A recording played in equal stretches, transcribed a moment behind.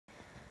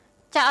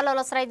ចាអឡូ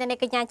ឡស្រីនៅ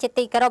កញ្ញាជា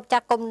ទីគោរពចា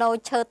គុំណូ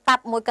ឈើតា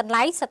ប់មួយកន្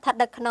លែងស្ថិត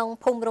នៅក្នុង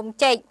ភូមិរំ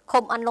ជែក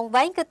ឃុំអន្លង់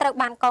វែងគឺត្រូវ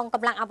បានកងក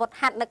ម្លាំងអាវុធ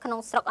ហត្ថនៅក្នុង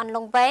ស្រុកអន្ល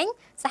ង់វែង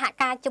សហ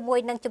ការជាមួយ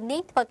នឹងជំនា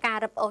ញធ្វើការ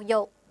រឹបអូសយ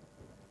ក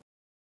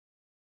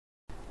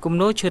គំ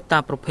នូរឈើតា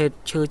ប្រភេទ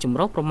ឈើចម្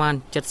រុះប្រមាណ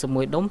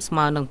71ដុំស្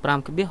មើនឹង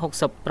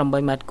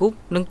 5.68 ម៉ែត្រគូប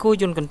និងគោ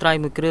យន្តកន្ត្រៃ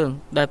មួយគ្រឿង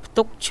ដែលផ្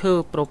ទុកឈើ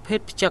ប្រភេទ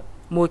ផ្ចឹក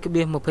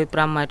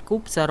 1.25 ម៉ែត្រគូ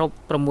បសរុប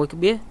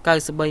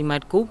 6.93 ម៉ែ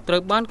ត្រគូបត្រូ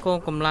វបានកង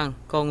កម្លាំង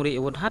កងរាជ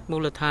អាវុធហត្ថមូ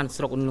លដ្ឋាន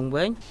ស្រុកអន្លង់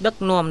វែងដឹក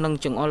នាំនិង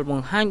ចង្អុលប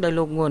ង្ហាញដោយ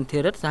លោកងួនធី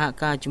រិទ្ធសហ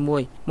ការជាមួ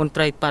យមន្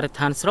ត្រីបរិស្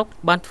ថានស្រុក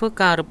បានធ្វើ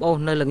ការរឹបអូស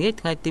នៅល្ងាច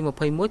ថ្ងៃទី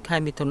 21 ខែ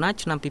មិថុនា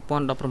ឆ្នាំ 2017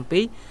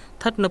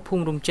 ស្ថិតនៅភូ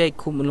មិរំជែក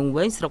ឃុំអន្លង់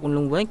វែងស្រុកអន្ល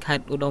ង់វែងខេ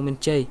ត្តឧត្តរមាន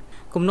ជ័យ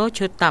គំនូរ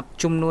ឈើតាប់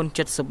ចំនួន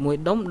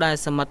71ដុំដែល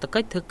សមត្ថកិ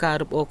ច្ចធ្វើការ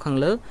រឹបអូសខាង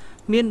លើ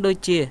មានដូច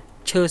ជា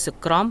ឈើស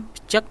ក្រំ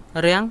ផ្ចឹក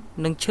រាំង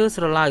និងឈើ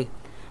ស្រឡៅ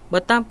បើ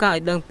តាមការឲ្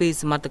យដឹងពី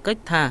សមត្ថកិច្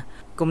ចថា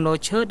គំនូរ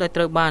ឈើដែល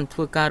ត្រូវបានធ្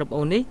វើការរឹប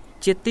អូសនេះ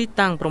ជាទី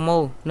តាំងប្រមូ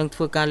លនិងធ្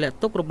វើការលាក់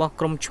ទុករបស់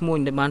ក្រុមឈ្មួញ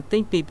ដែលបានទិ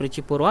ញពីប្រ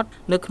ជាពលរដ្ឋ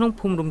នៅក្នុង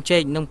ភូមិរំជែ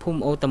កនិងភូមិ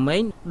អូតាម៉េ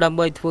ងដើម្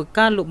បីធ្វើ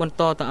ការលក់បន្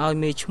តទៅឲ្យ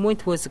មេឈ្មួញ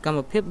ធ្វើសកម្ម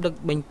ភាពដឹក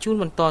បញ្ជូន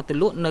បន្តទៅ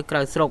លក់នៅក្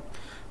រៅស្រុក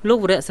លោក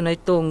វរៈសេនី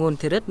យ៍តូងួន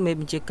ធីរិទ្ធមេ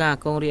បញ្ជាការ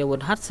កងរាជអាវុ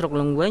ធហត្ថស្រុក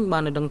លង្វែងបា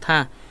នដឹងថា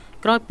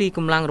ក្រោយពីក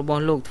ម្លាំងរប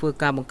ស់លោកធ្វើ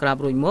ការបង្ក្រាប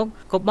រួចមក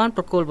ក៏បាន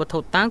ប្រគល់វត្ថុ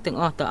តាងទាំង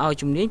អស់ទៅឲ្យ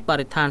ជំនាញប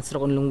រិស្ថានស្រុ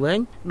កអន្លង់វែង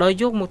ដោយ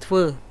យកមកធ្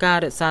វើការ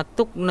រក្សា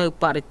ទុកនៅ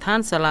បរិស្ថាន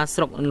សាលា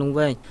ស្រុកអន្លង់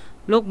វែង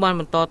លោកបាន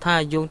បន្តថា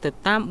យោងទៅ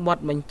តាមបទ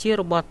បញ្ជា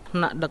របស់ថ្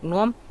នាក់ដឹក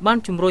នាំបាន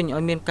ជំរុញឲ្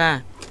យមានការ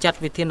ចាត់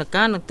វិធាន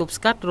ការនិងទប់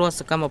ស្កាត់រាល់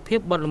សកម្មភាព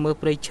បទល្មើស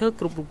ព្រៃឈើ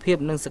គ្រប់រូបភាព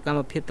និងសកម្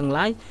មភាពទាំង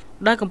ឡាយ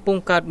ដែលកំពុង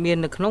កើតមាន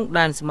នៅក្នុង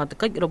ដែនសមត្ថ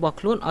កិច្ចរបស់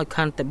ខ្លួនឲ្យ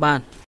ខាន់តែបាន